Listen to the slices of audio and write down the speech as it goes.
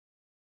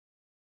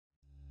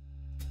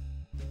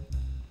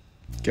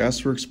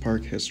Gasworks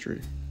Park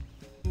history.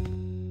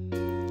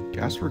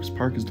 Gasworks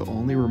Park is the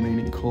only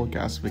remaining coal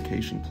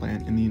gasification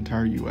plant in the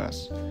entire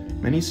U.S.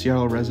 Many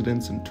Seattle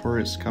residents and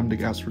tourists come to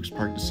Gasworks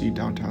Park to see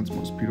downtown's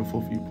most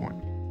beautiful viewpoint.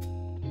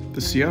 The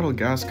Seattle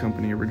Gas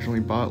Company originally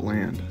bought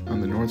land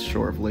on the north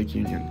shore of Lake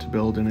Union to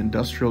build an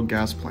industrial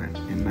gas plant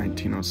in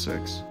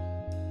 1906.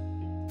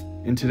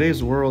 In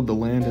today's world, the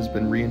land has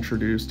been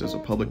reintroduced as a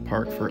public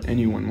park for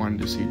anyone wanting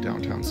to see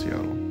downtown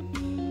Seattle.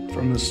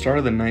 From the start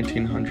of the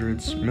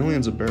 1900s,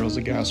 millions of barrels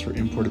of gas were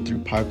imported through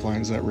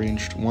pipelines that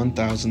ranged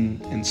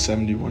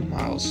 1,071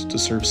 miles to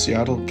serve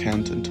Seattle,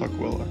 Kent, and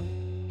Tukwila.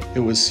 It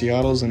was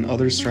Seattle's and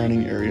other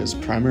surrounding areas'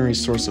 primary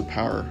source of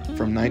power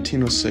from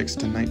 1906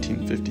 to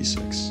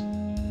 1956.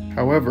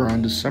 However,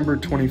 on December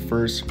 21,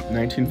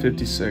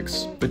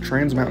 1956, the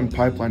Trans Mountain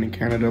Pipeline in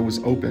Canada was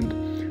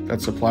opened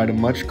that supplied a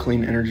much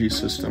clean energy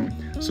system,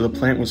 so the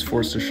plant was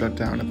forced to shut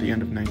down at the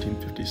end of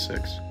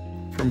 1956.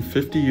 From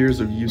 50 years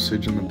of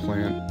usage in the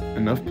plant,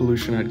 enough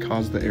pollution had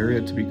caused the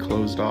area to be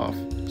closed off,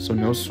 so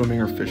no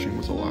swimming or fishing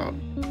was allowed.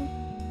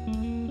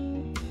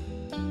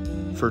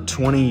 For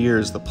 20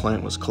 years, the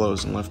plant was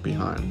closed and left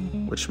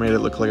behind, which made it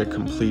look like a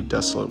complete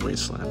desolate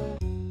wasteland.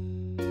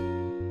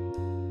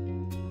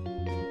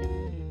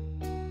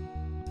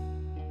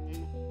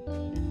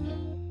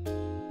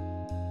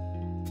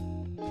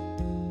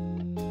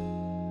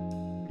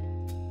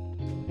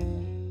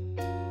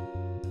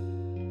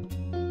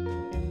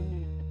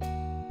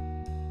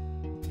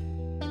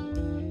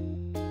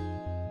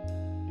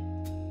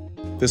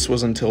 This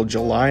was until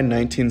July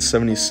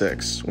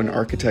 1976, when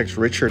architect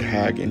Richard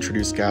Hagg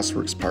introduced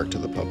Gasworks Park to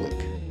the public.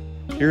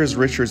 Here is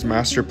Richard's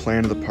master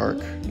plan of the park,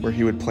 where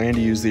he would plan to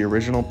use the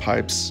original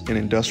pipes and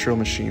industrial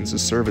machines to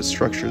serve as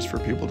structures for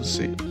people to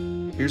see.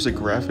 Here's a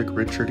graphic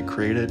Richard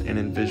created and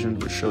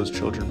envisioned which shows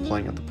children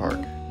playing at the park.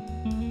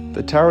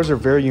 The towers are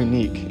very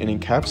unique and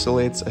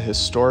encapsulates a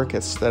historic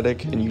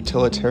aesthetic and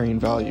utilitarian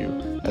value,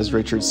 as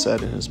Richard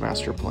said in his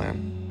master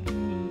plan.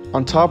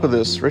 On top of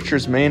this,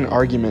 Richard's main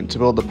argument to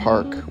build the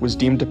park was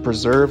deemed to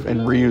preserve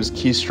and reuse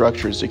key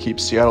structures to keep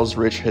Seattle's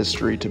rich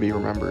history to be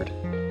remembered.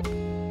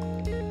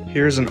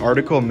 Here's an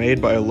article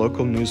made by a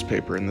local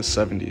newspaper in the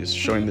 70s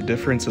showing the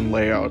difference in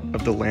layout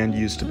of the land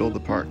used to build the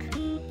park.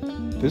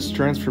 This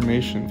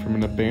transformation from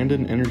an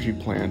abandoned energy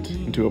plant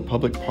into a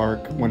public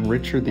park won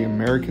Richard the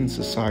American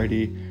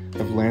Society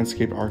of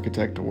Landscape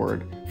Architect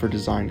Award for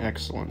Design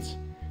Excellence.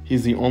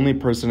 He's the only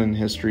person in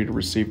history to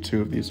receive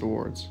 2 of these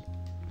awards.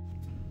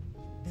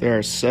 There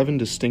are 7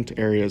 distinct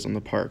areas in the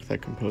park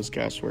that compose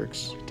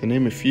Gasworks. To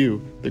name a few,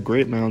 the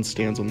Great Mound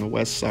stands on the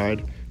west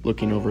side,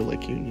 looking over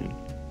Lake Union.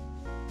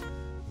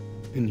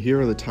 And here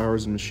are the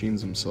towers and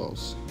machines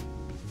themselves.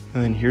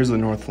 And then here's the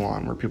North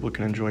Lawn, where people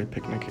can enjoy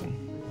picnicking.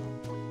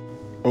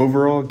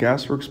 Overall,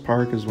 Gasworks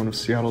Park is one of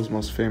Seattle's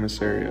most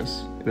famous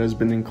areas. It has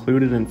been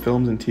included in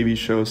films and TV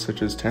shows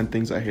such as 10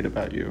 Things I Hate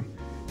About You.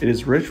 It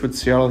is rich with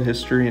Seattle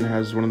history and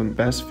has one of the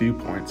best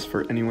viewpoints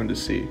for anyone to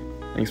see.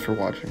 Thanks for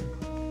watching.